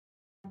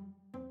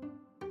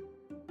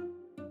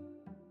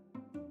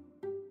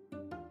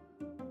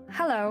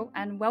Hello,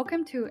 and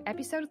welcome to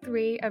episode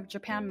 3 of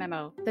Japan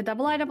Memo, the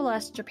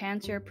IISS Japan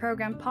Chair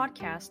Program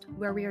podcast,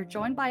 where we are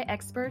joined by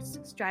experts,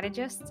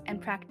 strategists, and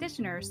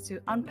practitioners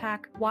to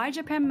unpack why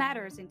Japan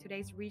matters in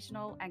today's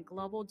regional and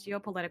global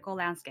geopolitical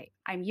landscape.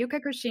 I'm Yuka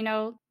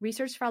Kushino,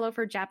 Research Fellow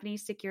for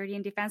Japanese Security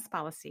and Defense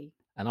Policy.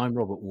 And I'm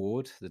Robert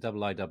Ward, the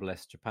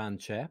IISS Japan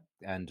Chair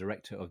and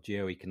Director of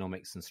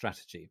Geoeconomics and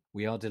Strategy.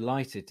 We are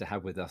delighted to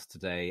have with us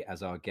today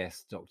as our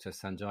guest Dr.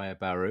 Sanjaya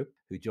Baru,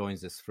 who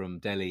joins us from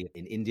Delhi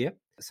in India.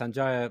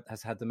 Sanjaya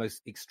has had the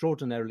most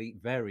extraordinarily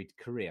varied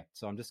career,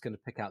 so I'm just going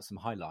to pick out some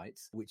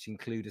highlights, which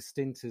include a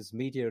stint as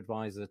media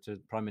advisor to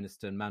Prime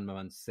Minister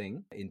Manmohan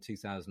Singh in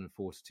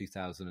 2004 to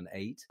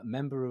 2008, a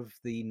member of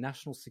the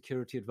National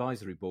Security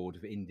Advisory Board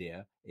of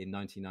India in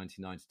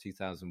 1999 to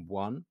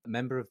 2001, a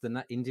member of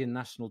the Indian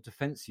National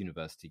Defence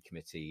University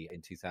Committee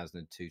in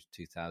 2002 to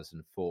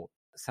 2004.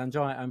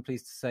 Sanjaya, I'm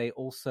pleased to say,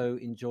 also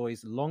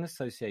enjoys long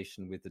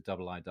association with the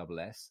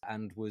IISS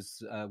and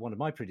was one of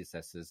my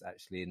predecessors,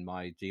 actually, in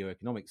my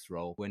geoeconomics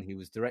role when he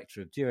was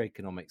Director of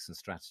Geoeconomics and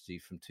Strategy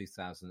from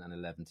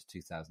 2011 to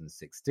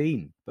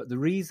 2016. But the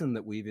reason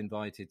that we've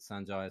invited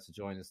Sanjaya to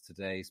join us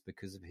today is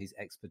because of his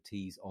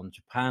expertise on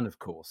Japan, of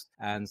course.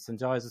 And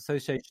Sanjaya's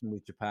association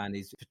with Japan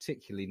is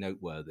particularly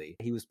noteworthy.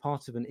 He was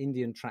part of an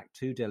Indian Track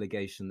 2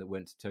 delegation that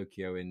went to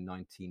Tokyo in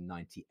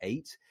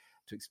 1998.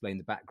 To explain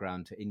the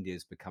background to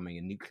India's becoming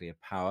a nuclear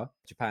power.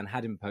 Japan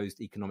had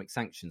imposed economic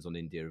sanctions on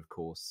India, of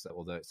course,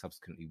 although it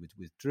subsequently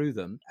withdrew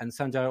them. And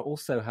Sanjaya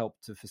also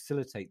helped to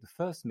facilitate the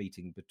first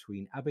meeting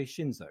between Abe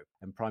Shinzo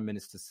and Prime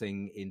Minister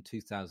Singh in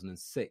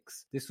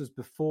 2006. This was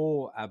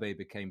before Abe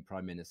became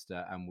Prime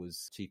Minister and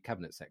was Chief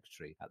Cabinet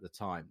Secretary at the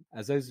time.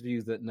 As those of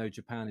you that know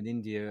Japan and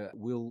India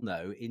will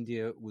know,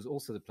 India was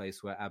also the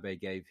place where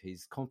Abe gave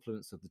his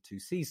Confluence of the Two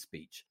Seas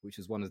speech, which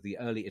was one of the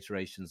early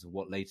iterations of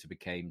what later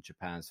became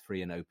Japan's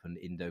free and open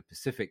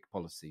Indo-Pacific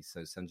policy.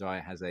 So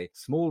Sanjaya has a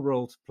small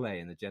role to play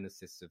in the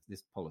genesis of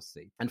this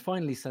policy. And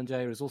finally,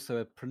 Sanjaya is also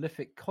a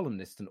prolific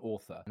columnist and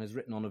author and has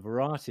written on a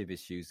variety of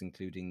issues,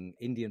 including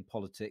Indian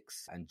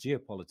politics and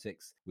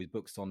geopolitics, with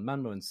books on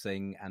Manmohan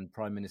Singh and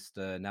Prime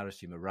Minister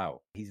Narasimha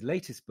Rao. His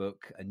latest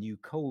book, A New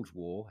Cold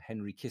War,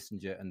 Henry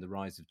Kissinger and the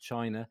Rise of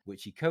China,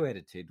 which he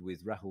co-edited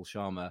with Rahul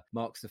Sharma,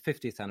 marks the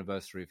 50th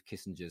anniversary of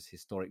Kissinger's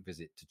historic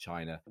visit to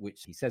China,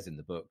 which he says in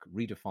the book,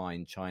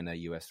 redefined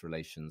China-US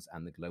relations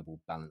and the global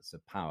balance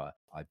of power.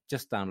 I've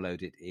just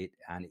downloaded it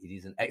and it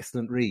is an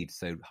excellent read,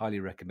 so highly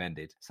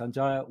recommended.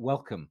 Sanjaya,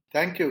 welcome.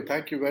 Thank you.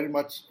 Thank you very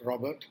much,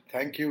 Robert.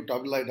 Thank you,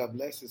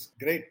 IISS. It's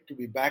great to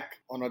be back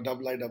on our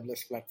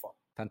IISS platform.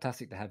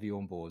 Fantastic to have you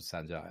on board,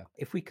 Sanjaya.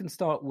 If we can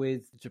start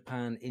with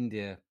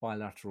Japan-India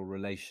bilateral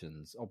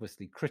relations,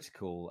 obviously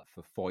critical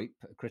for FOIP,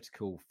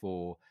 critical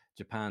for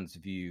Japan's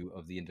view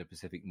of the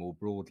Indo-Pacific more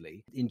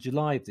broadly. In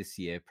July of this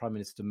year, Prime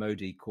Minister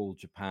Modi called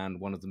Japan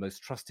one of the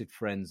most trusted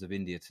friends of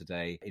India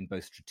today in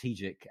both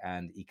strategic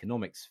and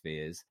economic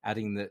spheres,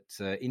 adding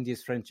that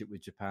India's friendship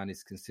with Japan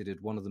is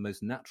considered one of the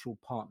most natural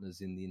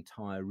partners in the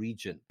entire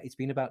region. It's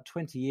been about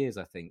 20 years,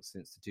 I think,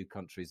 since the two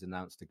countries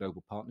announced a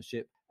global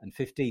partnership, and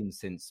 15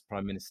 since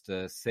Prime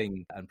Minister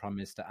Singh and Prime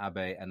Minister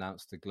Abe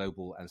announced a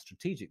global and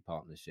strategic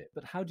partnership.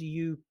 But how do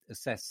you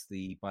assess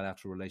the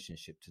bilateral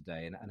relationship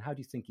today, and how do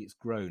you think it's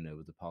grown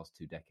over the past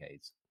 2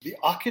 decades? The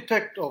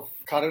architect of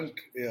current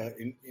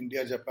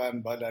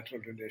India-Japan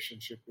bilateral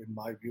relationship, in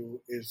my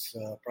view, is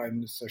Prime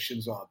Minister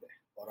Shinzo Abe,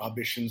 or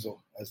Abe Shinzo,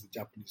 as the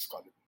Japanese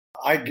call him.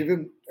 I give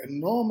him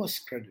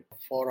enormous credit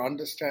for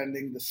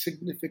understanding the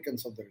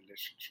significance of the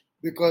relationship.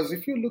 Because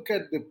if you look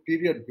at the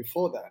period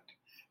before that,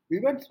 we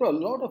went through a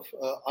lot of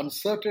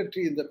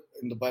uncertainty in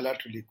the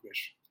bilateral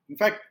equation. In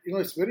fact,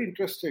 it's very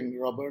interesting,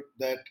 Robert,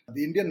 that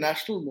the Indian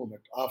national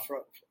movement,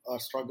 our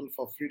struggle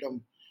for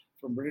freedom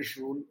from British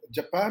rule,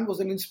 Japan was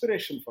an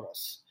inspiration for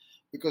us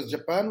because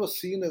Japan was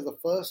seen as the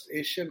first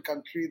Asian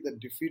country that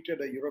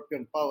defeated a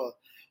European power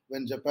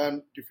when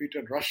Japan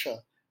defeated Russia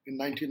in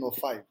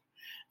 1905.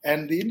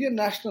 And the Indian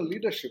national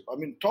leadership,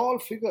 tall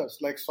figures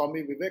like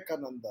Swami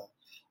Vivekananda,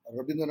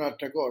 Rabindranath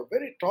Tagore,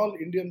 very tall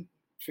Indian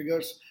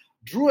figures,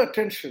 drew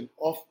attention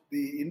of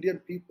the Indian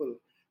people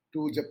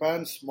to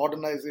Japan's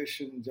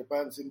modernization,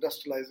 Japan's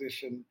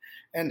industrialization,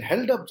 and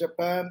held up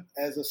Japan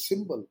as a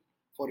symbol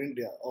for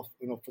India,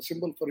 a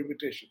symbol for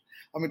imitation.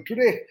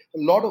 Today, a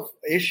lot of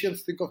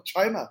Asians think of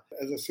China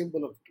as a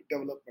symbol of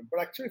development,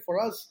 but actually for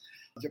us,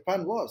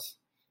 Japan was.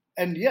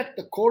 And yet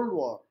the Cold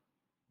War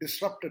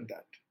disrupted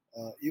that.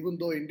 Even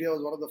though India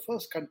was one of the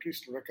first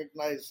countries to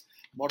recognize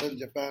modern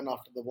Japan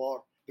after the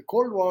war, the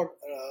Cold War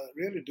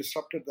really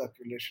disrupted that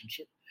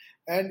relationship.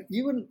 And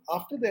even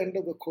after the end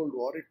of the Cold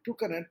War, it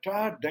took an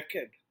entire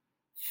decade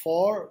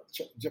for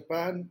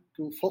Japan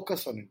to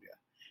focus on India.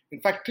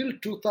 In fact, till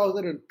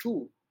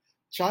 2002,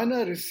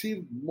 China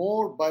received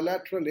more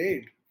bilateral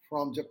aid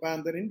from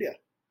Japan than India.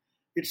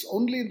 It's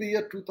only in the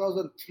year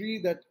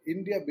 2003 that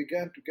India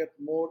began to get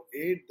more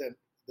aid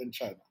than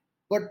China.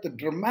 But the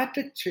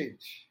dramatic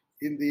change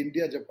in the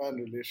India-Japan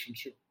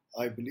relationship,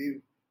 I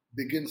believe,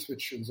 begins with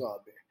Shinzo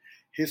Abe.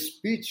 His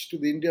speech to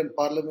the Indian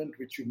Parliament,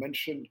 which you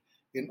mentioned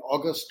in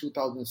August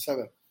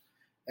 2007,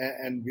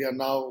 and we are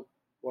now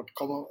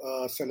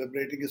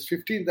celebrating its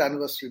 15th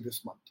anniversary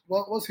this month,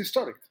 was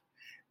historic.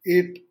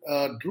 It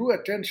drew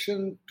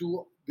attention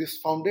to this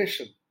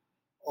foundation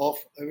of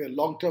a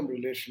long-term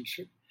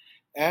relationship,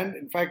 and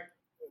in fact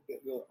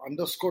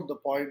underscored the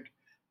point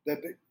that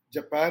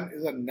Japan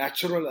is a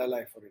natural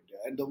ally for India.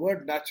 And the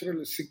word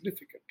natural is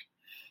significant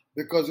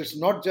because it's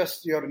not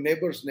just your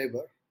neighbor's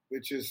neighbor,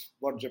 which is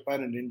what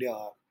Japan and India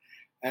are,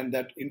 and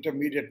that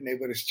intermediate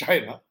neighbor is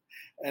China.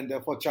 And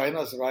therefore,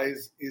 China's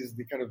rise is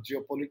the kind of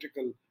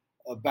geopolitical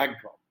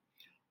backdrop.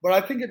 But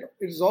I think it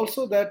is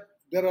also that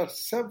there are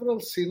several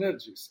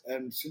synergies.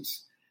 And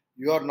since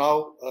you are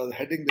now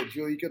heading the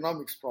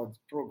geoeconomics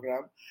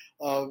program,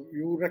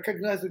 you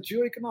recognize the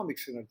geoeconomic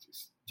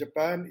synergies.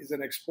 Japan is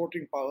an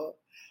exporting power.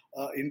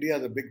 India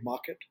is a big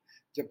market.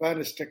 Japan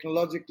is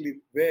technologically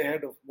way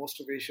ahead of most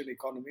of Asian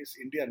economies.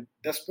 India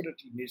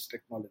desperately needs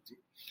technology.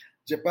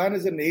 Japan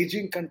is an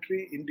aging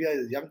country. India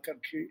is a young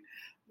country.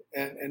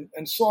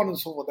 And so on and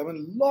so forth. I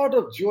mean, a lot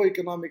of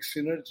geoeconomic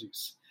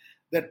synergies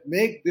that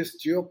make this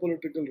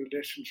geopolitical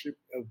relationship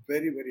a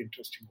very, very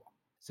interesting one.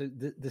 So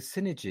the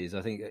synergies,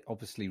 I think, are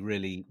obviously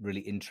really,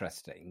 really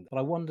interesting. But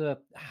I wonder,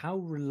 how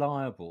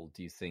reliable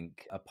do you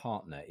think a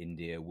partner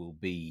India will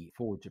be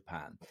for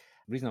Japan?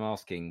 The reason I'm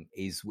asking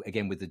is,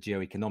 again, with the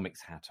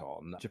geoeconomics hat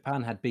on,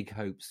 Japan had big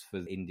hopes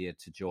for India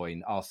to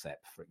join RCEP,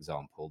 for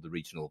example, the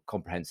Regional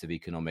Comprehensive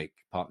Economic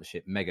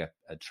Partnership mega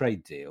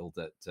trade deal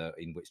that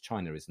in which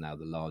China is now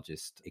the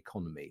largest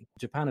economy.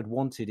 Japan had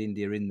wanted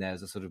India in there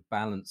as a sort of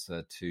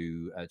balancer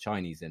to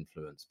Chinese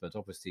influence, but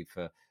obviously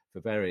for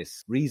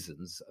various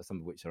reasons, some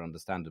of which are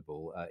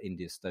understandable,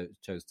 India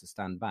chose to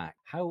stand back.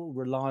 How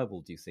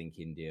reliable do you think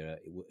India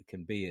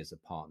can be as a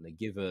partner,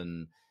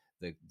 given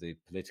the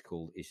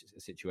political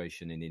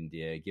situation in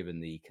India, given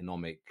the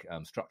economic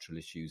structural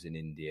issues in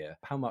India?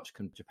 How much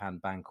can Japan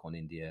bank on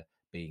India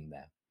being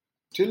there?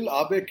 Till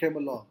Abe came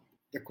along,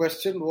 the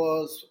question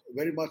was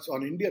very much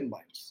on Indian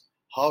minds.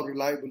 How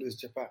reliable is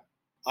Japan?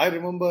 I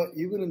remember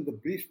even in the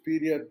brief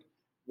period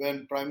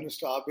when Prime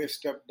Minister Abe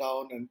stepped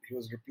down and he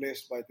was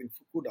replaced by, I think,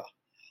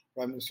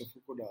 Prime Minister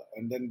Fukuda,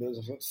 and then there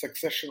was a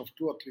succession of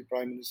 2 or 3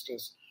 prime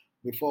ministers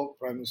before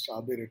Prime Minister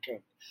Abe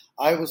returned.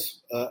 I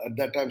was at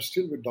that time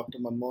still with Dr.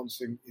 Manmohan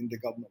Singh in the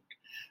government.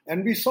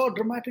 And we saw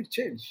dramatic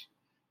change.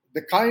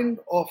 The kind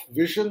of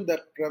vision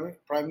that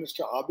Prime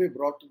Minister Abe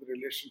brought to the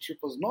relationship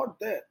was not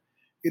there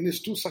in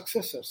his 2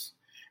 successors.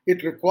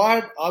 It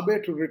required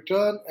Abe to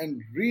return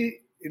and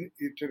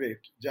reiterate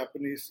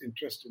Japanese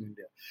interest in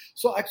India.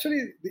 So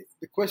actually,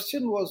 the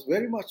question was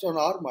very much on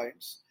our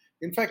minds.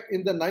 In fact,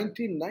 in the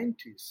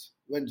 1990s,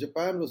 when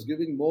Japan was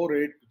giving more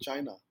aid to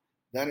China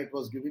than it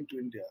was giving to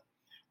India,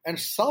 and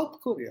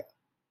South Korea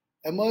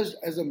emerged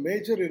as a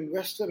major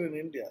investor in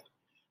India,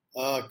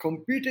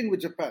 competing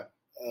with Japan.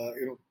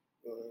 In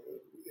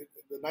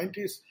the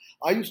 90s,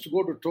 I used to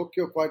go to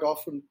Tokyo quite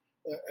often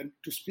and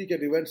to speak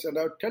at events, and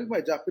I would tell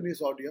my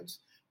Japanese audience,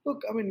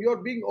 look, I mean,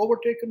 you're being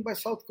overtaken by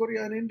South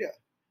Korea and India.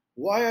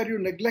 Why are you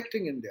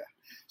neglecting India?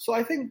 So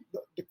I think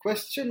the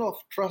question of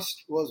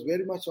trust was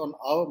very much on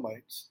our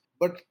minds.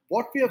 But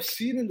what we have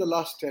seen in the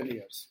last 10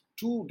 years,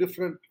 2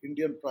 different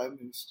Indian prime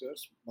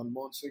ministers,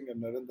 Manmohan Singh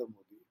and Narendra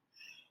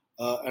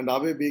Modi, and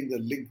Abe being the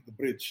link, the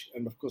bridge,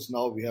 and of course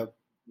now we have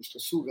Mr.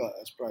 Suga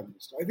as prime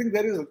minister. I think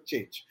there is a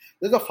change.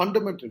 There's a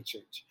fundamental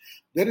change.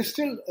 There is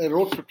still a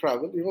road to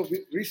travel.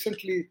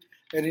 Recently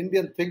an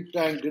Indian think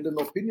tank did an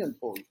opinion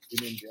poll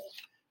in India,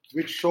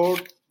 which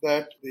showed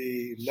that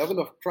the level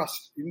of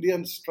trust,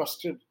 Indians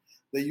trusted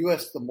the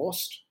US the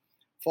most,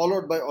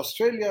 followed by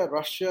Australia,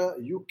 Russia,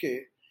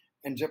 UK,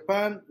 and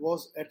Japan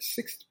was at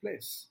 6th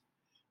place,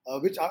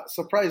 which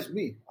surprised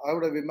me. I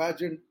would have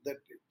imagined that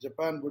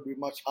Japan would be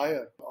much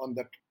higher on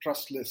that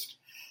trust list,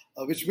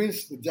 which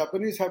means the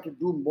Japanese have to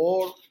do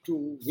more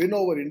to win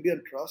over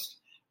Indian trust,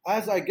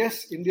 as I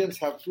guess Indians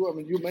have to. I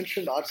mean, you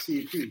mentioned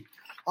RCEP.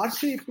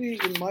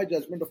 RCEP, in my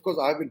judgment, of course,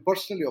 I've been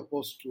personally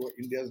opposed to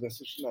India's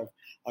decision.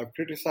 I've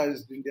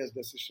criticized India's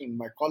decision in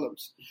my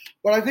columns.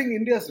 But I think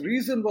India's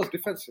reason was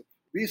defensive.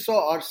 We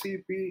saw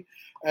RCEP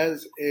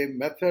as a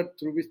method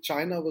through which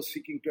China was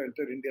seeking to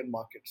enter Indian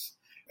markets.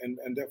 And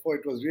therefore,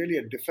 it was really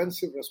a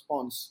defensive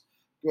response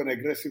to an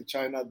aggressive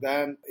China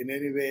than in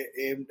any way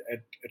aimed at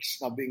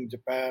snubbing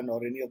Japan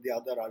or any of the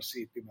other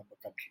RCEP member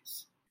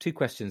countries. 2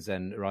 questions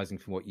then arising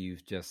from what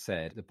you've just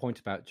said. The point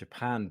about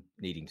Japan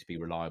needing to be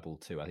reliable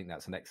too, I think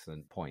that's an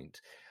excellent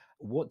point.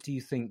 What do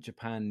you think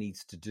Japan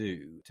needs to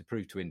do to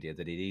prove to India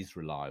that it is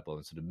reliable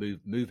and sort of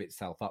move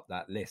itself up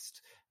that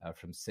list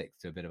from 6th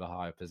to a bit of a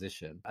higher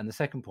position? And the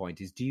second point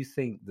is, do you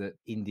think that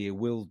India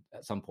will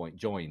at some point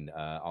join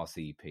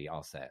RCEP,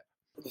 RCEP?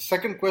 The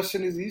second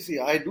question is easy.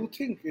 I do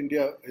think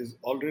India is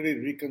already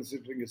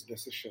reconsidering its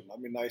decision. I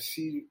mean, I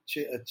see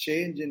a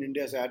change in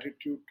India's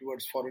attitude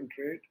towards foreign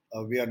trade.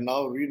 We are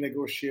now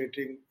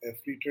renegotiating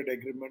free trade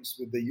agreements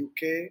with the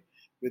UK,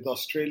 with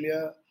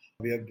Australia.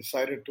 We have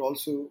decided to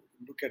also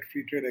look at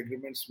free trade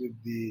agreements with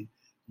the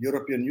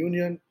European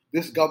Union.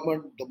 This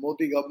government, the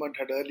Modi government,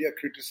 had earlier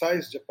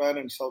criticized Japan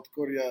and South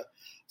Korea,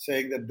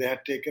 saying that they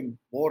had taken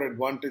more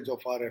advantage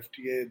of our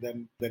FTA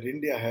than that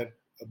India had.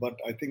 But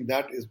I think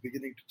that is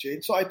beginning to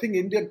change. So I think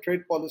Indian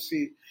trade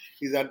policy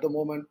is at the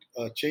moment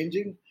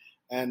changing,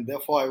 and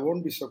therefore I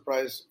won't be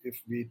surprised if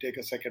we take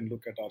a second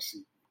look at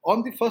RCEP.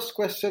 On the first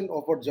question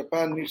of what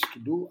Japan needs to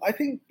do, I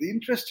think the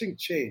interesting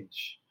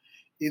change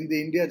in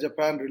the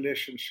India-Japan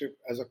relationship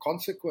as a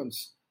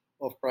consequence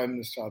of Prime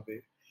Minister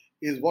Abe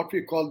is what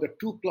we call the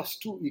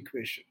 2+2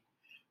 equation,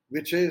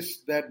 which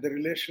is that the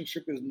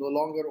relationship is no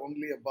longer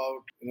only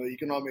about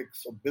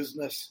economics or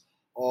business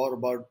or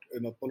about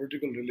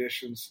political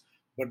relations,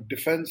 but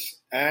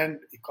defense and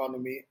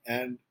economy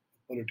and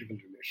political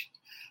relations.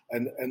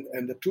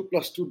 And the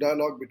 2+2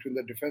 dialogue between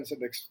the defense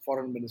and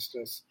foreign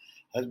ministers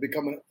has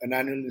become an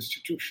annual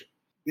institution.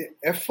 The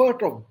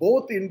effort of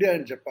both India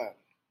and Japan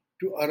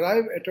to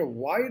arrive at a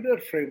wider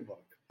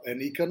framework,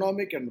 an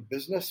economic and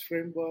business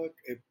framework,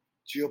 a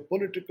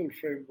geopolitical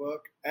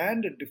framework,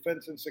 and a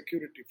defense and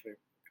security framework,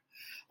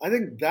 I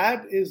think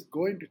that is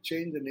going to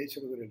change the nature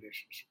of the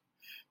relationship.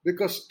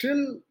 Because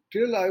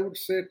till I would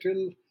say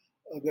till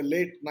the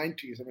late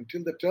 90s,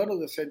 till the turn of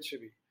the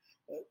century,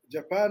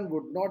 Japan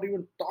would not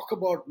even talk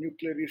about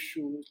nuclear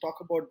issues, talk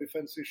about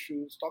defense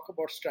issues, talk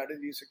about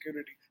strategy,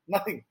 security,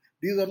 nothing.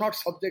 These are not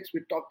subjects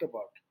we talked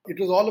about. It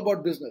was all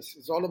about business.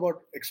 It's all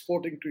about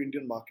exporting to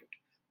Indian market.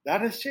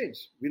 That has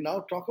changed. We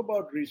now talk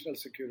about regional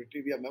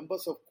security. We are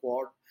members of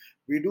Quad.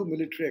 We do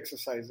military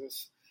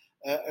exercises.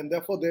 And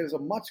therefore, there is a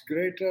much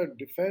greater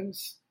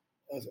defense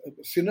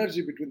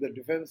synergy between the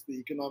defense, the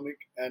economic,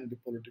 and the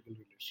political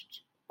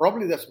relationship.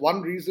 Probably that's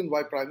one reason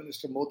why Prime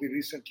Minister Modi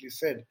recently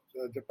said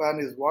Japan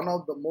is one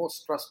of the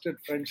most trusted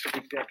friends of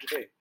India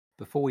today.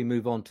 Before we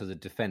move on to the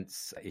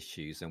defence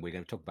issues, and we're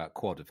going to talk about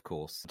Quad, of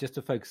course, just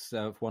to focus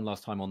for one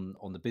last time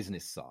on the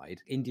business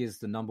side, India's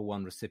the number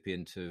one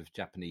recipient of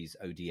Japanese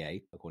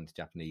ODA, according to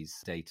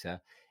Japanese data.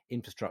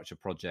 Infrastructure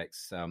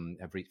projects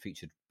have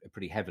featured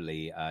pretty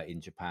heavily in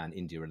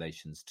Japan-India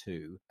relations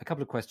too. A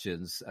couple of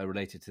questions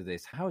related to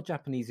this. How are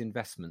Japanese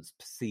investments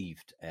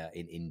perceived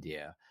in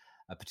India?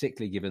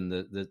 Particularly given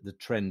the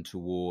trend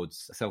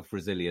towards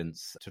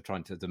self-resilience, to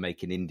trying to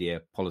make in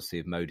India policy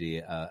of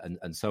Modi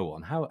and so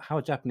on. How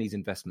are Japanese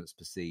investments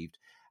perceived?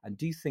 And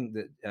do you think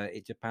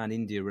that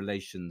Japan-India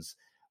relations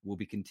will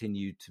be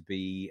continued to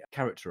be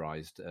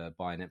characterized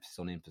by an emphasis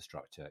on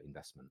infrastructure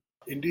investment?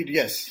 Indeed,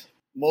 yes.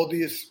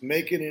 Modi's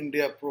Make in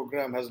India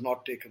program has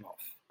not taken off.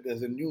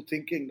 There's a new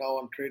thinking now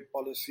on trade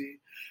policy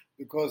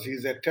because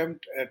his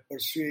attempt at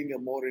pursuing a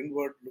more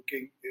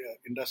inward-looking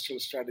industrial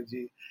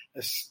strategy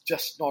has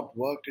just not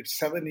worked. It's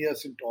 7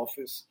 years into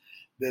office.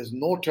 There's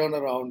no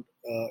turnaround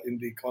in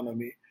the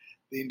economy.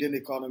 The Indian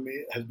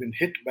economy has been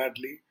hit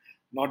badly,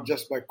 not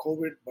just by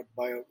COVID, but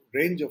by a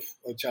range of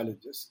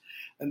challenges.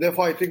 And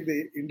therefore, I think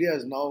India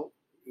is now,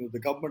 the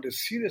government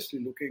is seriously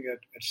looking at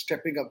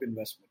stepping up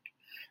investment.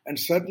 And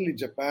certainly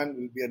Japan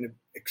will be an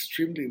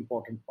extremely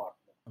important partner.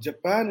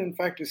 Japan, in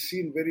fact, is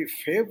seen very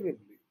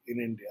favorably in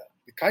India,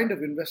 the kind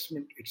of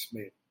investment it's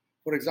made.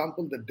 For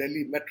example, the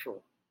Delhi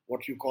Metro,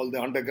 what you call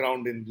the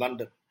underground in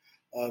London.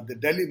 The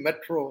Delhi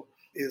Metro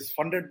is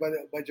funded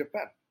by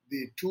Japan.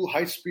 The 2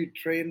 high-speed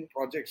train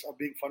projects are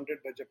being funded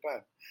by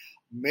Japan.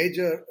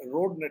 Major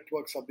road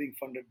networks are being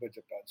funded by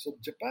Japan. So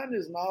Japan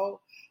is now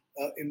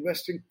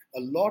investing a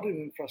lot in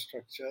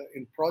infrastructure,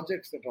 in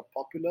projects that are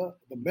popular.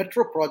 The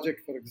metro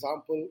project, for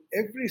example,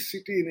 every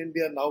city in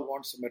India now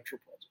wants a metro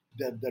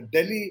project. The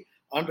Delhi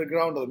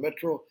underground or the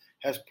metro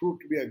has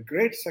proved to be a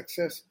great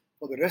success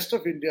for the rest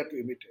of India to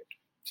imitate.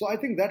 So I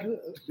think that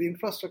the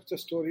infrastructure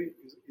story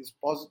is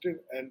positive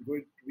and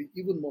going to be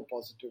even more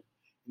positive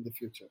in the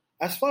future.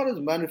 As far as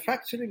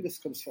manufacturing is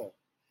concerned,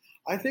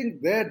 I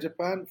think there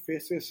Japan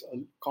faces a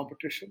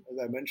competition, as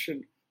I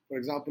mentioned, for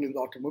example, in the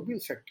automobile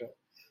sector.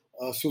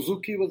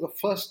 Suzuki was the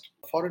first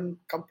foreign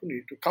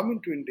company to come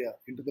into India,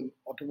 into the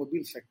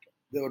automobile sector.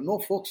 There were no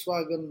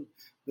Volkswagen,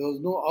 there was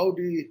no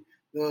Audi,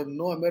 there were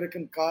no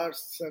American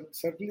cars, and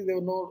certainly there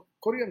were no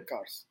Korean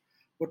cars.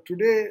 But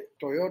today,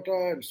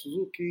 Toyota and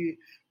Suzuki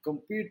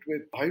compete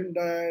with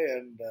Hyundai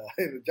and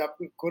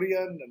Japanese,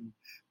 Korean and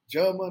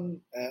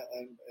German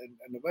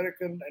and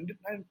American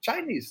and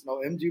Chinese. Now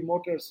MG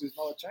Motors is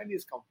now a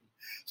Chinese company.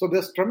 So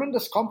there's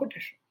tremendous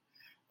competition.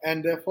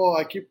 And therefore,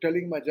 I keep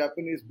telling my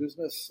Japanese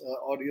business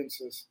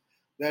audiences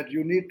that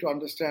you need to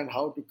understand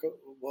how to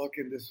work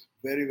in this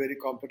very, very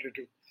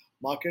competitive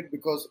market,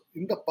 because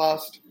in the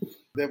past,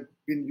 they've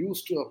been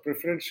used to a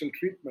preferential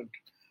treatment,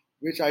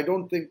 which I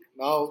don't think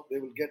now they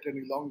will get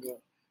any longer,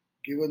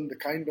 given the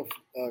kind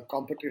of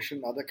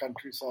competition other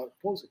countries are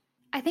posing.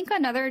 I think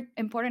another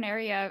important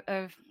area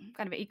of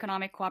kind of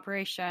economic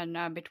cooperation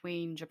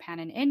between Japan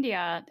and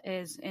India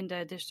is in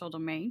the digital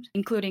domain,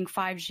 including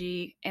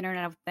 5G,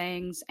 Internet of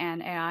Things,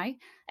 and AI.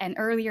 And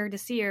earlier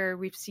this year,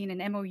 we've seen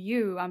an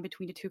MOU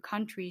between the two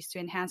countries to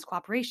enhance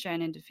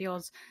cooperation in the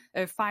fields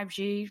of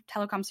 5G,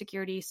 telecom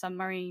security,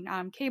 submarine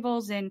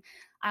cables in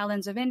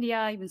islands of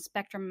India, even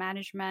spectrum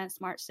management,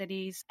 smart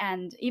cities,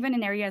 and even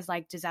in areas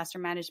like disaster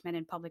management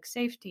and public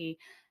safety.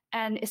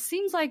 And it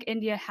seems like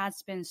India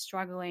has been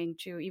struggling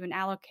to even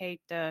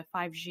allocate the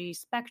 5G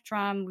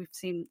spectrum. We've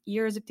seen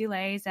years of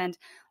delays, and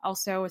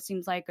also it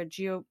seems like a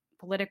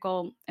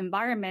geopolitical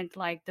environment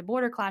like the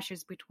border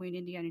clashes between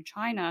India and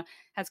China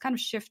has kind of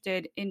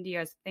shifted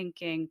India's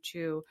thinking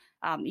to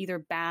either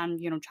ban,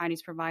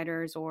 Chinese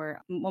providers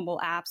or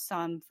mobile apps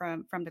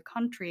from the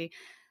country.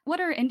 What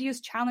are India's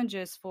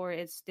challenges for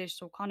its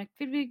digital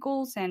connectivity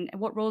goals, and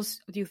what roles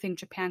do you think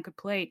Japan could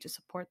play to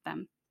support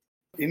them?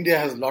 India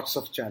has lots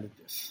of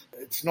challenges.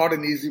 It's not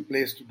an easy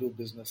place to do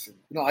business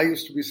in. I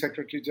used to be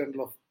Secretary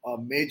General of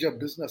a major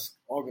business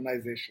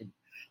organization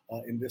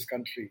in this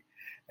country.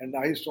 And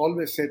I used to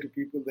always say to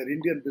people that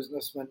Indian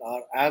businessmen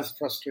are as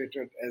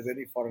frustrated as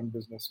any foreign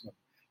businessman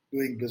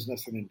doing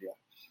business in India.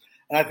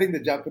 And I think the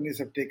Japanese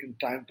have taken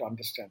time to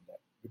understand that.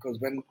 Because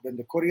when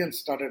the Koreans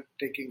started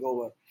taking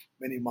over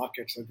many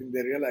markets, I think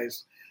they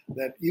realized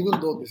that even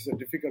though this is a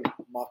difficult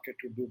market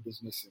to do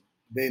business in,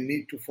 they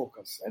need to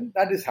focus. And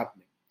that is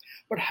happening.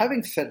 But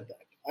having said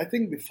that, I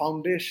think the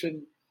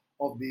foundation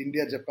of the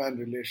India-Japan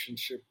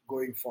relationship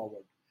going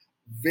forward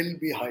will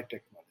be high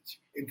technology.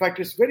 In fact,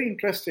 it's very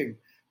interesting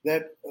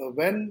that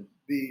when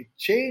the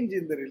change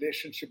in the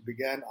relationship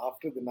began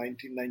after the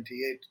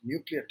 1998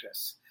 nuclear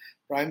tests,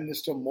 Prime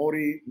Minister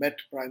Modi met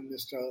Prime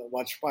Minister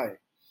Vajpayee,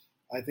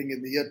 I think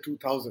in the year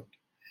 2000.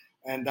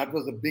 And that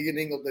was the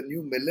beginning of the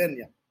new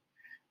millennium.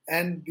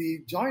 And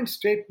the joint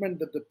statement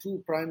that the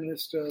two prime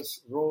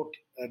ministers wrote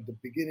at the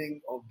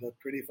beginning of the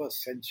 21st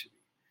century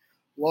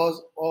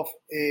was of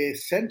a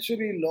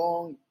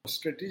century-long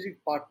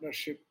strategic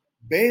partnership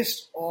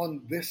based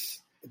on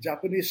this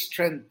Japanese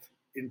strength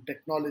in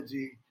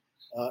technology,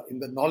 in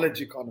the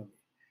knowledge economy,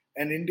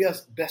 and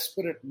India's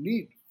desperate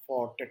need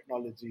for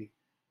technology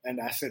and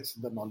assets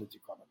in the knowledge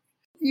economy.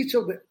 Each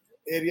of the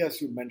areas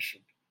you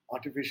mentioned,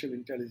 artificial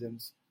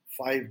intelligence,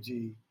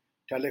 5G,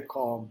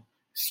 telecom,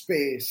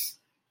 space,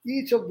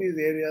 each of these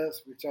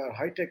areas, which are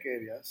high-tech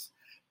areas,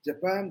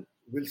 Japan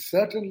will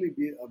certainly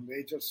be a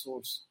major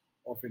source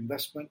of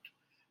investment.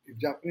 If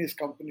Japanese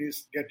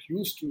companies get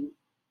used to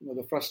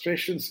the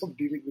frustrations of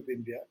dealing with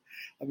India,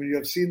 I mean, you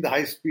have seen the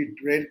high-speed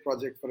rail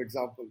project, for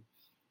example,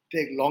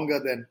 take longer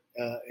than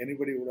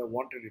anybody would have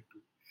wanted it to.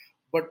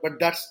 But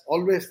that's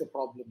always the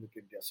problem with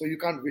India. So you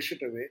can't wish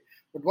it away.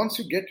 But once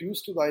you get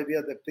used to the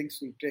idea that things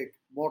will take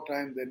more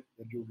time than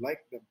you'd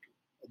like them to,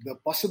 the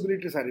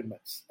possibilities are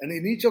immense. And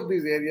in each of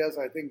these areas,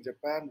 I think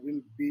Japan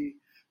will be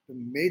the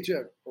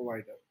major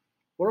provider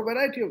for a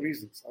variety of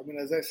reasons. I mean,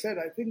 as I said,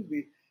 I think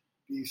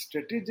the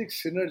strategic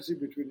synergy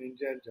between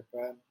India and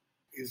Japan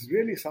is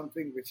really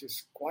something which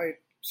is quite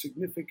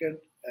significant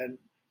and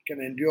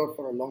can endure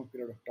for a long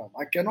period of time.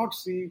 I cannot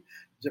see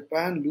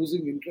Japan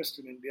losing interest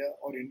in India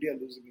or India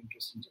losing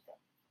interest in Japan.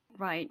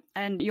 Right.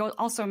 And you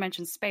also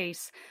mentioned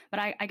space, but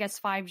I guess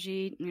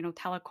 5G,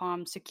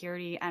 telecom,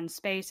 security, and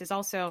space is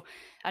also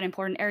an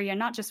important area,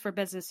 not just for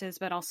businesses,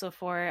 but also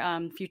for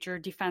future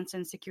defense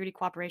and security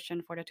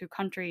cooperation for the two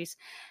countries.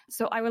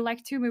 So I would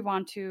like to move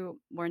on to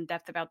more in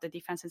depth about the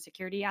defense and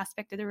security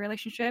aspect of the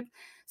relationship.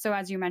 So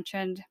as you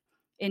mentioned,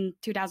 in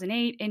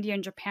 2008, India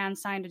and Japan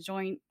signed a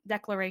joint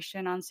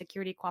declaration on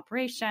security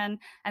cooperation.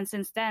 And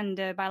since then,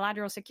 the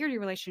bilateral security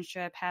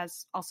relationship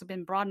has also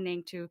been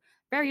broadening to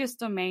various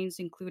domains,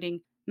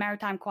 including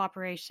maritime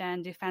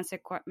cooperation, defense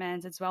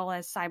equipment, as well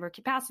as cyber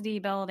capacity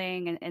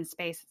building and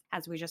space,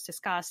 as we just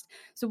discussed.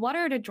 So what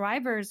are the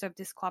drivers of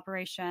this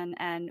cooperation,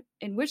 and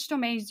in which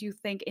domains do you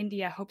think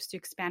India hopes to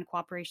expand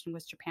cooperation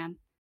with Japan?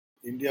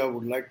 India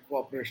would like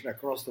cooperation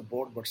across the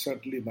board, but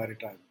certainly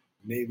maritime.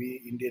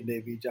 Navy, Indian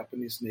Navy,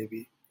 Japanese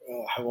Navy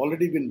have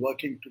already been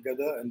working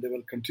together, and they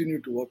will continue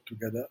to work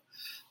together.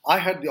 I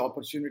had the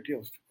opportunity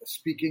of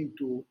speaking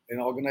to an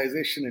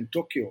organization in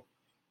Tokyo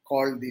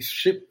called the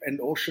Ship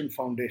and Ocean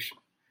Foundation.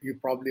 You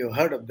probably have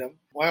heard of them.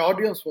 My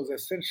audience was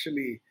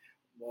essentially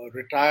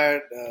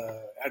retired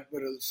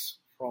admirals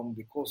from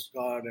the Coast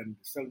Guard and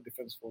the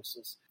Self-Defense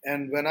Forces.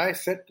 And when I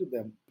said to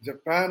them,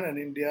 Japan and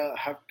India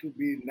have to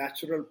be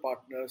natural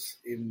partners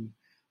in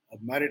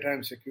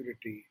maritime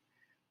security,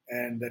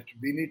 and that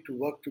we need to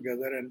work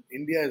together, and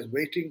India is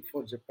waiting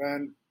for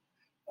Japan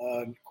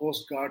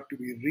Coast Guard to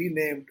be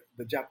renamed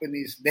the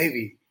Japanese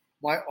Navy,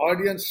 my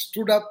audience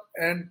stood up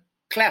and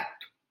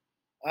clapped.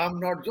 I'm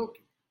not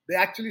joking. They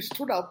actually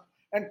stood up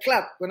and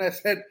clapped when I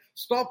said,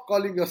 stop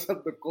calling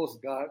yourself the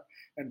Coast Guard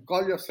and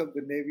call yourself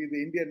the Navy.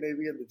 The Indian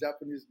Navy and the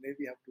Japanese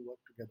Navy have to work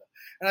together.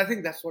 And I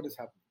think that's what is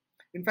happening.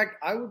 In fact,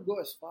 I would go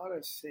as far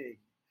as saying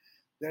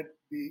that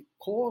the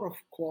core of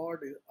Quad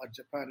are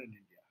Japan and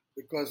India,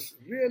 because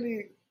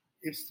really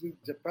it's the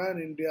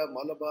Japan-India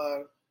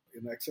Malabar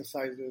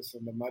exercises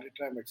and the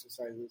maritime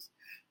exercises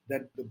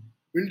that the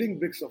building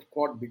bricks of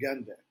Quad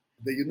began there.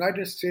 The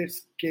United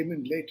States came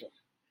in later,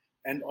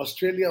 and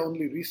Australia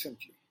only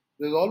recently.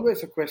 There's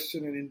always a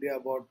question in India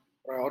about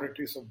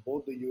priorities of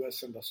both the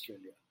US and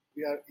Australia.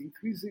 We are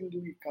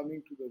increasingly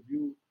coming to the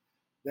view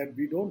that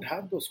we don't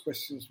have those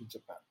questions with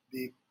Japan.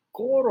 The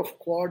core of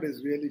Quad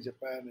is really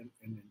Japan and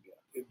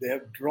India. They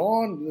have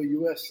drawn the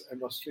US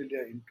and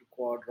Australia into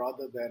Quad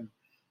rather than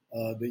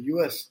the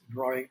US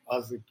drawing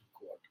us into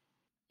Quad.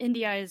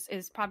 India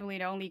is probably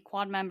the only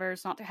Quad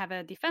members not to have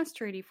a defense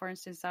treaty, for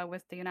instance,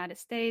 with the United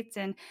States.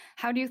 And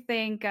how do you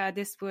think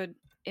this would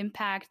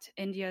impact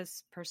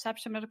India's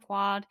perception of the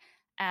Quad?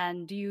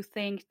 And do you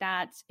think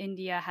that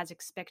India has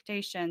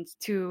expectations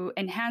to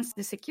enhance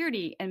the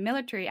security and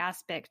military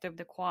aspect of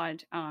the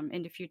Quad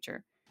in the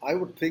future? I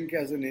would think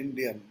as an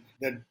Indian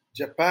that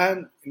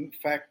Japan, in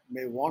fact,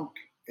 may want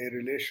a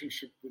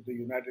relationship with the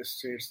United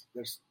States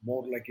that's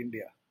more like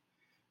India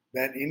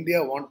than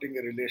India wanting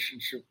a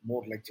relationship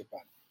more like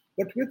Japan.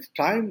 But with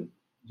time,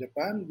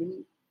 Japan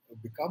will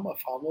become a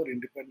far more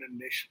independent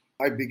nation.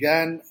 I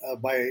began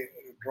by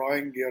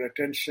drawing your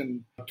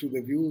attention to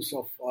the views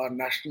of our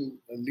national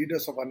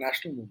leaders of our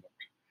national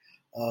movement,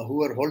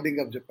 who are holding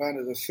up Japan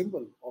as a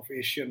symbol of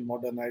Asian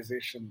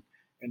modernization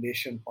and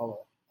Asian power.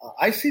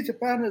 I see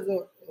Japan as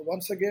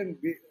once again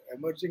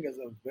emerging as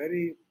a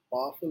very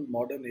powerful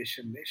modern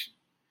Asian nation,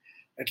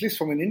 at least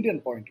from an Indian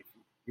point of view.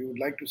 We would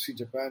like to see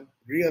Japan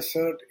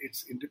reassert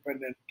its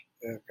independent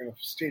kind of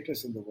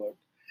status in the world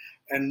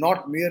and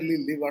not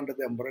merely live under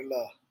the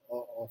umbrella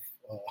of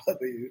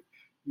the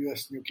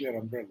US nuclear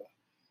umbrella.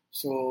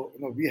 So,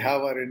 we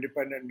have our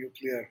independent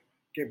nuclear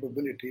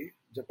capability.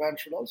 Japan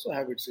should also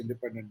have its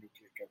independent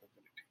nuclear capability.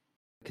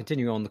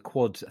 Continuing on the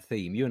Quad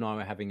theme, you and I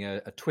were having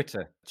a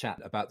Twitter chat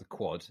about the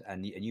Quad,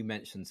 and you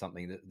mentioned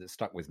something that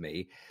stuck with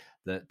me,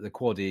 that the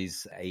Quad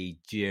is a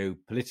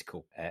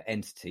geopolitical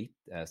entity,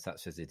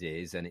 such as it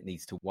is, and it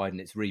needs to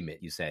widen its remit,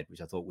 you said,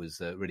 which I thought was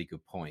a really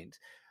good point.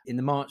 In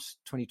the March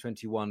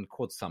 2021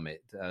 Quad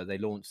Summit, they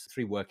launched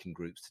 3 working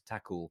groups to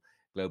tackle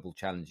global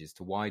challenges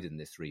to widen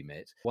this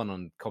remit, one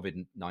on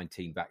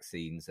COVID-19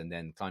 vaccines, and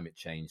then climate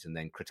change, and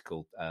then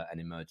critical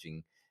and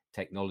emerging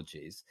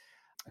technologies.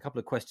 A couple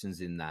of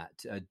questions in that.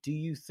 Do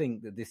you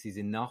think that this is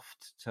enough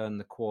to turn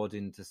the Quad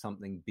into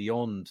something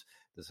beyond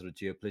the sort of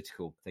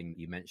geopolitical thing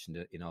you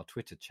mentioned in our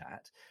Twitter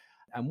chat?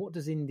 And what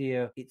does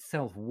India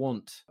itself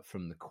want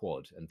from the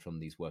Quad and from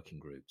these working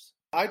groups?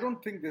 I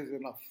don't think there's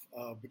enough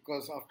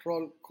because, after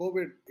all,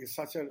 COVID is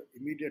such an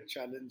immediate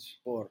challenge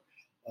for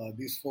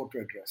these 4 to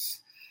address.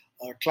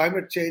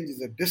 Climate change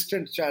is a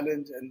distant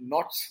challenge and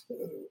not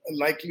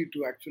likely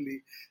to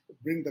actually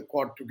bring the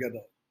Quad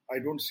together. I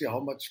don't see how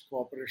much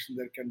cooperation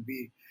there can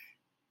be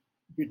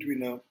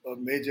between a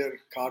major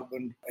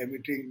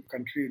carbon-emitting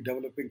country,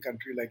 developing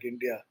country like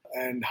India,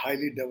 and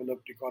highly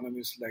developed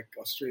economies like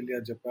Australia,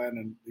 Japan,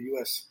 and the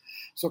US.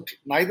 So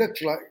neither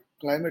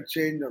climate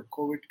change or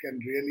COVID can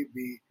really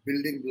be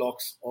building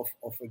blocks of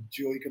a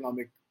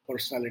geoeconomic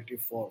personality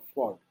for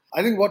Quad.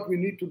 I think what we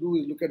need to do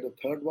is look at the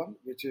third one,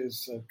 which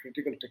is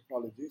critical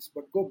technologies,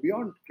 but go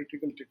beyond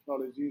critical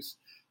technologies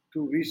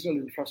to regional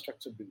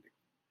infrastructure building.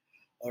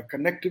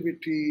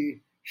 Connectivity,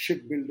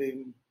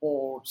 shipbuilding,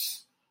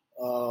 ports,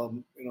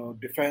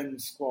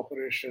 defense,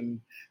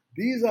 cooperation.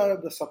 These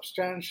are the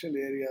substantial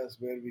areas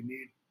where we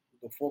need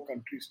the 4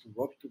 countries to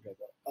work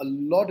together. A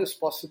lot is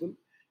possible.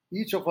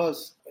 Each of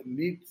us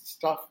needs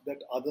stuff that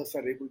others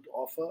are able to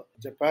offer.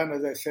 Japan,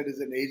 as I said, is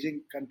an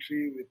aging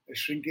country with a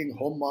shrinking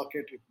home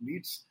market. It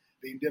needs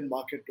the Indian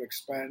market to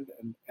expand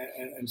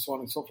and so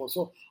on and so forth.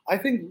 So I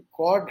think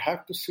Quad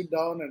have to sit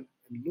down and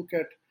look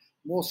at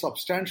more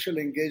substantial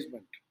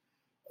engagement,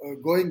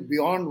 going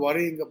beyond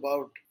worrying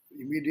about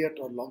immediate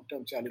or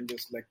long-term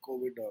challenges like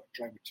COVID or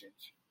climate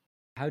change.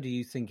 How do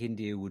you think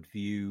India would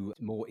view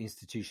more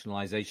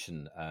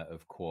institutionalization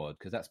of Quad?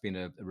 Because that's been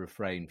a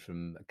refrain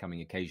from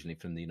coming occasionally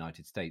from the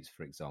United States,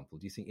 for example.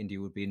 Do you think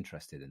India would be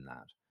interested in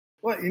that?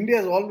 Well, India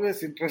is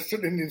always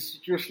interested in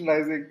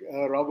institutionalizing,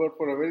 Robert,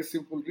 for a very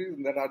simple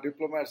reason, that our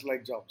diplomats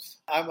like jobs.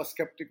 I'm a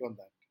skeptic on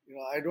that.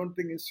 I don't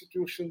think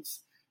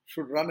institutions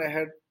should run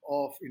ahead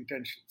of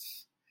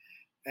intentions.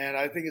 And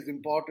I think it's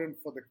important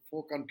for the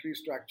 4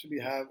 countries to actually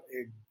have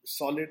a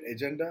solid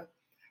agenda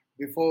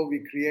before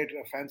we create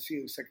a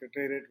fancy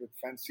secretariat with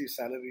fancy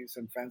salaries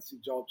and fancy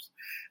jobs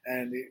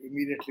and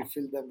immediately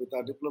fill them with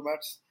our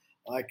diplomats.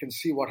 I can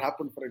see what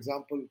happened, for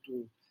example,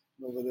 to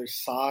whether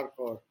it's SAARC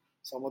or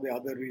some of the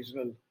other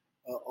regional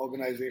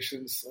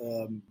organizations.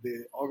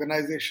 The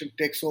organization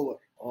takes over,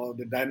 or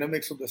the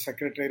dynamics of the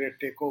secretariat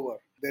take over.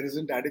 There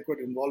isn't adequate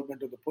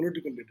involvement of the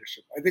political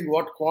leadership. I think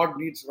what Quad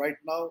needs right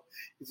now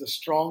is a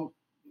strong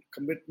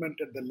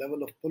commitment at the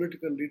level of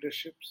political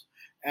leaderships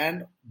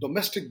and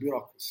domestic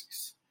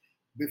bureaucracies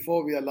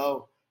before we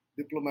allow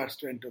diplomats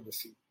to enter the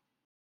scene.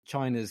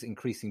 China's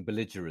increasing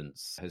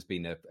belligerence has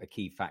been a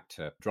key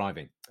factor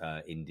driving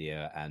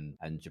India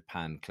and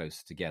Japan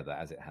close together,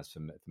 as it has for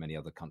many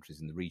other countries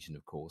in the region,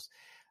 of course.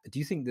 Do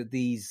you think that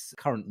these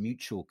current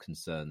mutual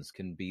concerns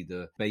can be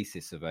the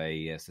basis of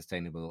a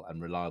sustainable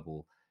and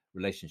reliable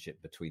relationship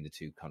between the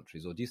 2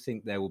 countries? Or do you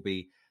think there will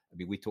be,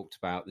 we talked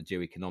about the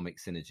geoeconomic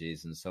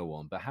synergies and so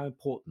on, but how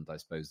important, I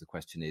suppose the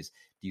question is,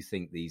 do you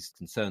think these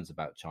concerns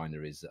about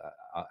China is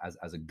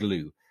as a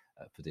glue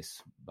for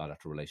this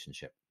bilateral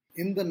relationship?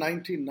 In the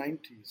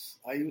 1990s,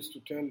 I used to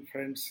tell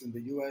friends in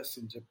the US,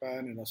 in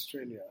Japan, in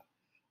Australia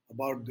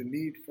about the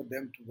need for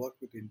them to work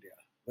with India.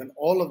 When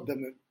all of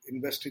them were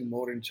investing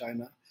more in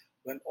China,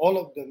 when all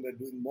of them were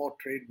doing more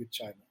trade with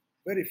China,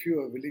 very few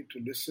are willing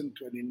to listen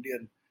to an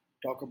Indian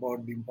talk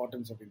about the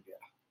importance of India.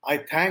 I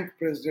thank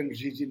President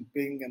Xi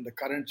Jinping and the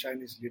current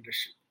Chinese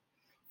leadership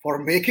for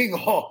making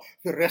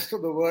the rest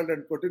of the world,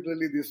 and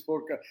particularly these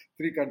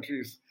three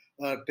countries,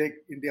 take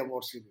India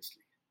more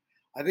seriously.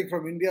 I think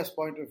from India's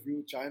point of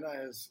view, China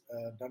has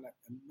done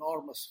an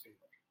enormous favor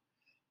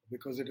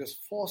because it has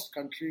forced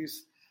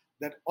countries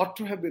that ought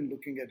to have been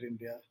looking at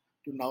India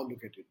to now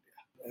look at India.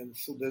 And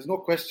so there's no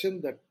question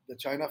that the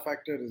China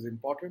factor is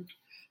important,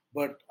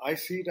 but I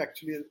see it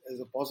actually as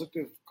a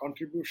positive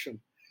contribution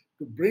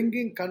to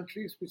bringing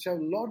countries which have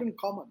a lot in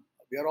common.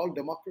 We are all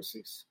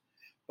democracies,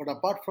 but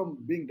apart from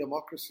being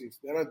democracies,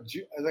 there are,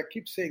 as I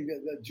keep saying, there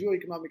are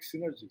geo-economic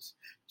synergies.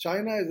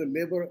 China is a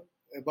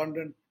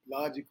labor-abundant,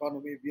 large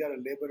economy. We are a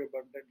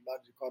labor-abundant,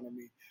 large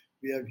economy.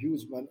 We have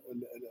huge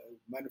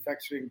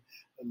manufacturing,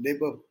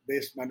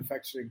 labor-based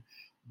manufacturing.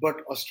 But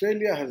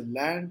Australia has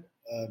land,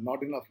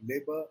 not enough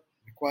labor,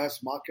 requires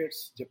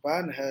markets.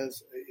 Japan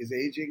is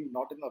aging,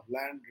 not enough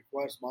land,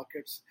 requires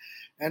markets.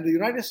 And the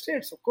United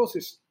States, of course,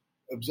 is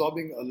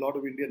absorbing a lot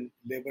of Indian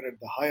labor at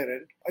the higher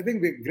end. I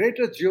think we have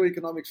greater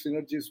geo-economic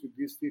synergies with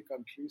these three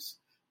countries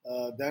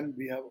than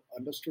we have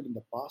understood in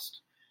the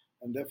past.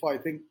 And therefore, I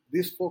think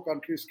these four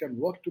countries can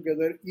work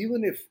together,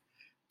 even if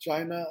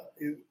China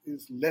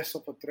is less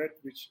of a threat,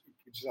 which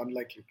is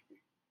unlikely to be.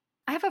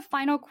 I have a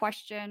final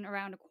question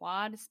around the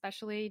Quad,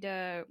 especially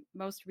the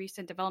most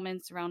recent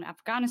developments around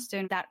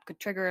Afghanistan that could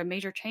trigger a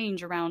major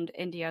change around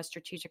India's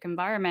strategic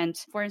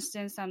environment. For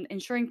instance,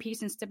 ensuring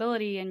peace and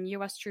stability and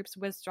U.S. troops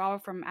withdrawal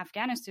from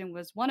Afghanistan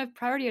was one of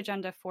priority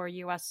agenda for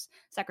U.S.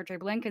 Secretary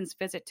Blinken's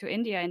visit to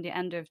India in the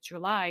end of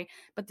July.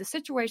 But the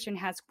situation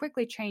has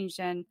quickly changed,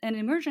 and an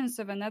emergence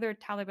of another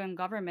Taliban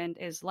government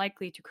is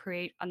likely to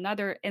create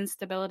another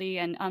instability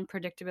and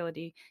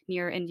unpredictability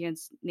near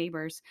India's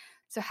neighbors.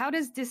 So how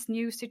does this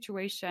new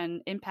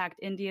situation impact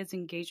India's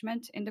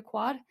engagement in the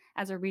Quad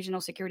as a regional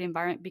security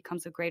environment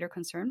becomes a greater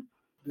concern?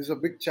 This is a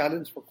big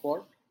challenge for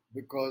Quad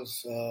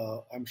because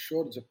I'm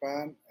sure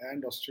Japan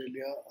and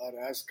Australia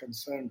are as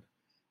concerned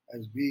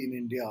as we in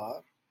India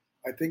are.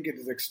 I think it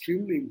is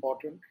extremely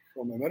important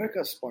from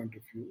America's point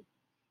of view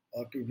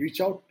to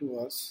reach out to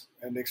us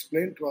and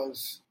explain to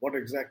us what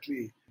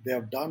exactly they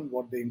have done,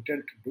 what they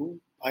intend to do.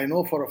 I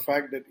know for a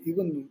fact that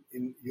even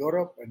in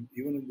Europe and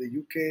even in the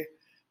UK,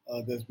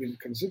 there's been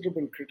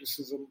considerable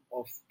criticism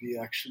of the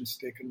actions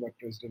taken by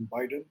President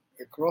Biden.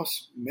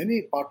 Across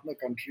many partner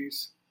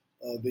countries,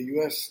 the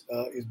US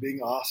is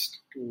being asked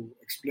to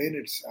explain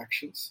its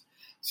actions.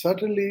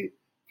 Certainly,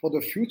 for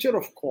the future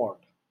of Quad,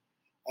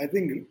 I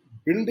think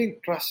building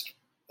trust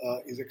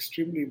is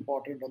extremely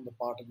important on the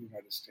part of the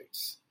United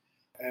States.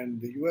 And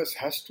the US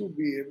has to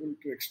be able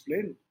to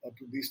explain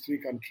to these three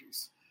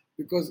countries.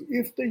 Because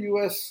if the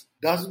US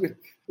does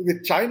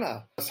with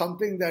China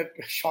something that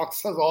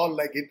shocks us all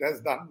like it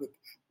has done with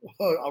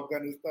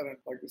Afghanistan and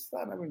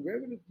Pakistan, I mean, where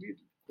will it lead?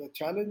 The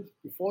challenge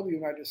before the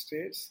United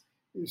States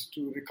is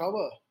to recover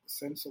a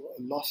sense of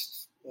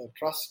lost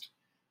trust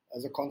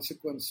as a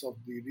consequence of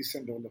the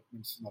recent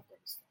developments in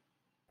Afghanistan.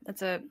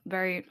 That's a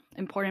very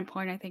important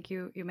point I think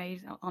you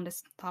made on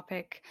this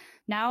topic.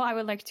 Now I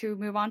would like to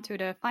move on to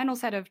the final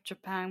set of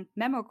Japan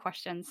memo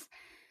questions.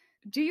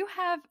 Do you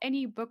have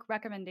any book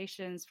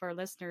recommendations for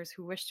listeners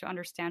who wish to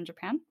understand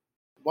Japan?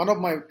 One of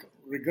my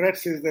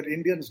regrets is that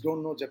Indians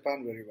don't know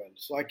Japan very well.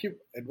 So I keep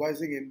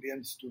advising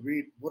Indians to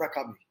read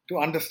Murakami to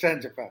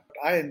understand Japan.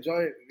 I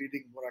enjoy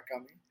reading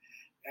Murakami.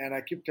 And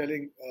I keep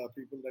telling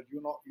people that you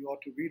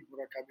ought to read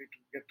Murakami to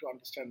get to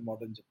understand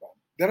modern Japan.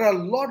 There are a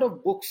lot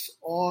of books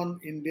on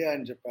India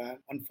and Japan.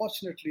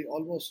 Unfortunately,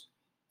 almost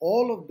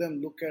all of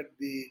them look at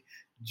the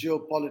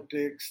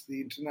geopolitics,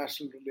 the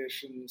international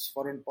relations,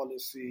 foreign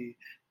policy,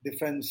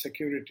 defense,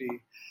 security.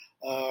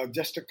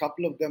 Just a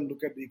couple of them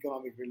look at the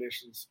economic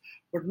relations.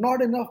 But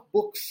not enough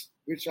books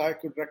which I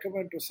could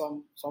recommend to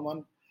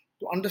someone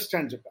to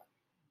understand Japan.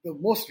 The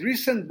most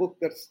recent book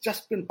that's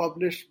just been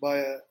published by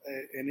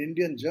an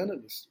Indian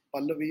journalist,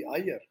 Pallavi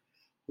Iyer,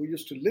 who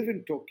used to live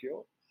in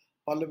Tokyo.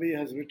 Pallavi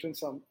has written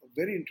some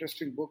very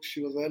interesting books.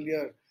 She was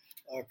earlier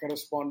a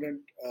correspondent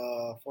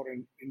for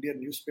an Indian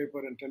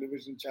newspaper and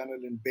television channel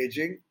in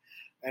Beijing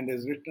and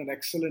has written an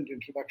excellent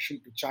introduction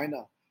to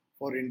China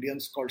for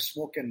Indians called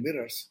Smoke and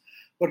Mirrors.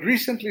 But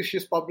recently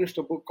she's published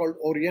a book called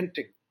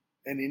Orienting,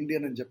 an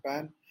Indian in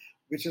Japan,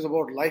 which is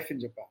about life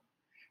in Japan.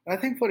 I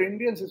think for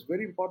Indians, it's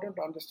very important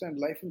to understand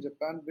life in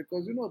Japan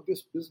because,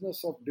 this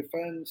business of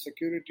defense,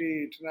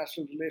 security,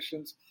 international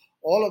relations,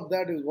 all of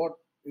that is what,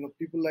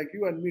 people like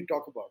you and me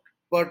talk about.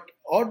 But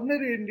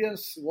ordinary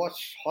Indians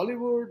watch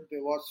Hollywood, they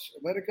watch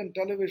American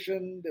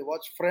television, they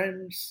watch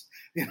Friends,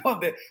 they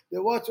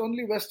watch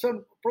only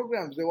Western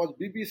programs, they watch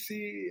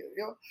BBC,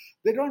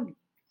 they don't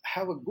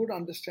have a good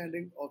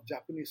understanding of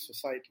Japanese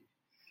society.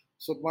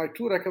 So my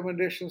two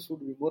recommendations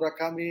would be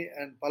Murakami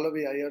and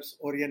Pallavi Iyer's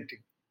Orienting.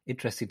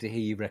 Interesting to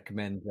hear you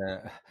recommend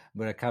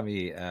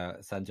Murakami,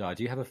 Sanjay.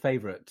 Do you have a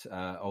favorite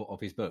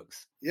of his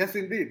books? Yes,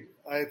 indeed.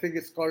 I think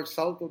it's called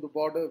South of the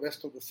Border,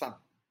 West of the Sun.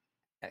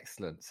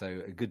 Excellent.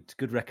 So a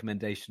good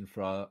recommendation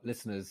for our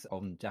listeners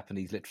on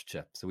Japanese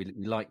literature. So we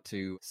like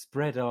to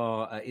spread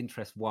our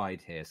interest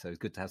wide here. So it's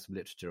good to have some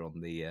literature on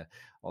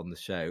the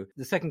show.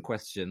 The second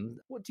question: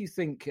 what do you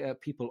think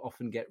people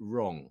often get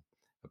wrong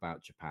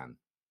about Japan?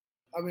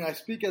 I mean, I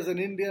speak as an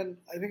Indian.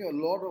 I think a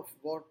lot of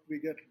what we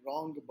get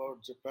wrong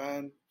about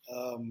Japan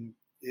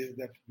is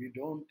that we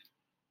don't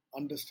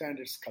understand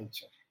its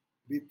culture.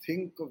 We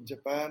think of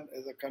Japan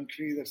as a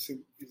country that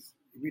is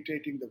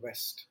imitating the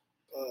West.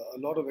 A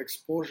lot of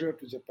exposure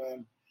to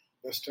Japan,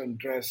 Western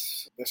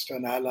dress,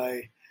 Western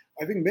ally.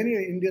 I think many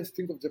Indians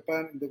think of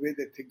Japan in the way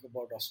they think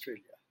about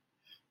Australia.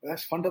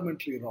 That's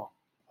fundamentally wrong.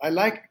 I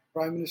like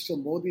Prime Minister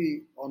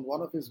Modi on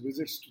one of his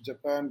visits to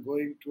Japan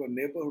going to a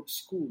neighborhood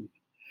school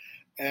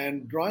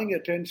and drawing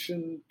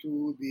attention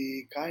to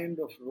the kind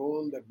of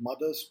role that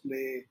mothers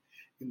play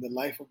in the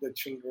life of their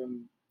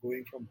children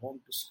going from home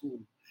to school,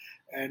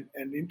 and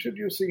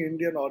introducing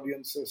Indian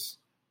audiences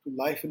to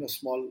life in a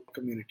small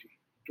community,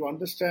 to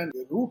understand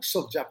the roots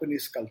of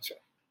Japanese culture.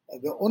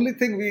 The only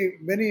thing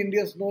many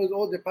Indians know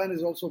is, Japan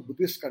is also a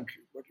Buddhist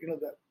country. But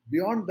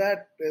beyond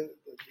that,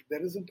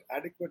 there isn't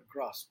adequate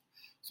grasp.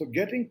 So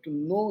getting to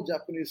know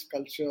Japanese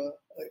culture,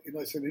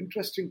 it's an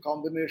interesting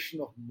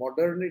combination of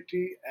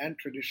modernity and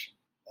tradition.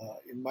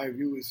 In my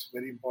view, is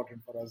very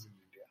important for us in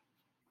India.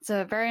 It's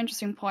a very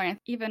interesting point.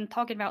 Even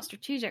talking about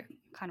strategic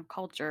kind of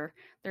culture,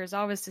 there's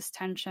always this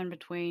tension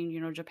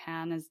between,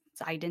 Japan as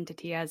its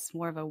identity as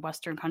more of a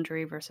Western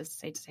country versus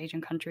its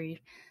Asian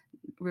country,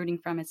 rooting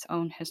from its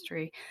own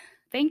history.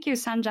 Thank you,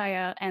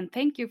 Sanjaya, and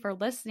thank you for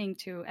listening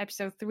to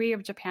episode 3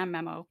 of Japan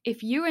Memo.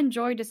 If you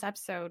enjoyed this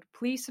episode,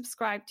 please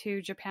subscribe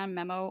to Japan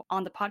Memo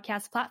on the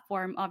podcast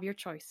platform of your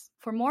choice.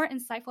 For more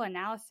insightful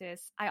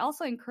analysis, I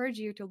also encourage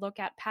you to look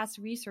at past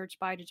research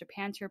by the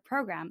Japan Tier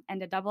program and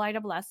the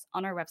IISS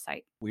on our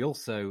website. We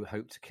also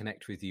hope to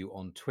connect with you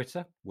on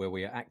Twitter, where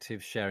we are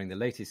active sharing the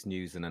latest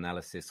news and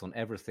analysis on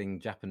everything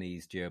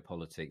Japanese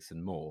geopolitics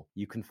and more.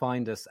 You can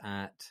find us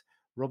at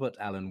Robert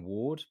Allen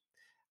Ward,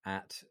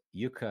 at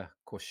Yuka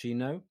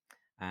Koshino,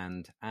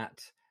 and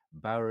at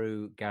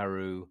Baru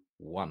Garu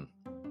 1.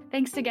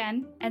 Thanks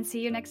again, and see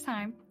you next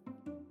time.